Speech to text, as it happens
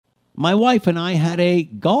My wife and I had a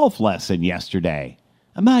golf lesson yesterday.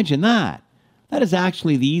 Imagine that. That is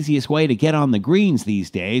actually the easiest way to get on the greens these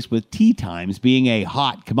days, with tee times being a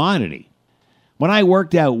hot commodity. When I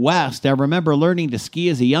worked out west, I remember learning to ski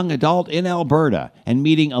as a young adult in Alberta and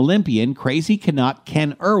meeting Olympian crazy Canuck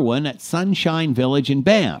Ken Irwin at Sunshine Village in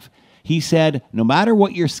Banff. He said, no matter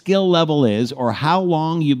what your skill level is or how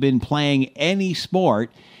long you've been playing any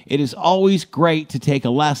sport, it is always great to take a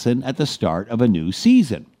lesson at the start of a new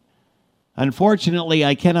season. Unfortunately,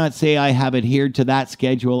 I cannot say I have adhered to that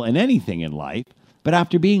schedule in anything in life, but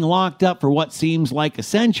after being locked up for what seems like a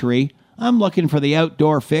century, I'm looking for the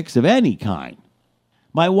outdoor fix of any kind.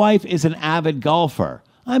 My wife is an avid golfer.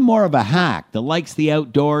 I'm more of a hack that likes the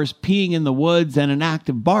outdoors, peeing in the woods, and an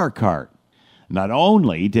active bar cart. Not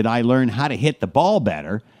only did I learn how to hit the ball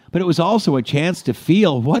better, but it was also a chance to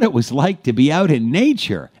feel what it was like to be out in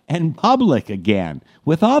nature and public again,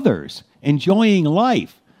 with others, enjoying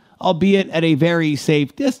life, albeit at a very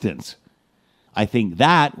safe distance. I think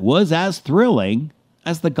that was as thrilling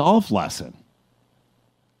as the golf lesson.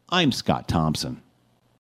 I'm Scott Thompson.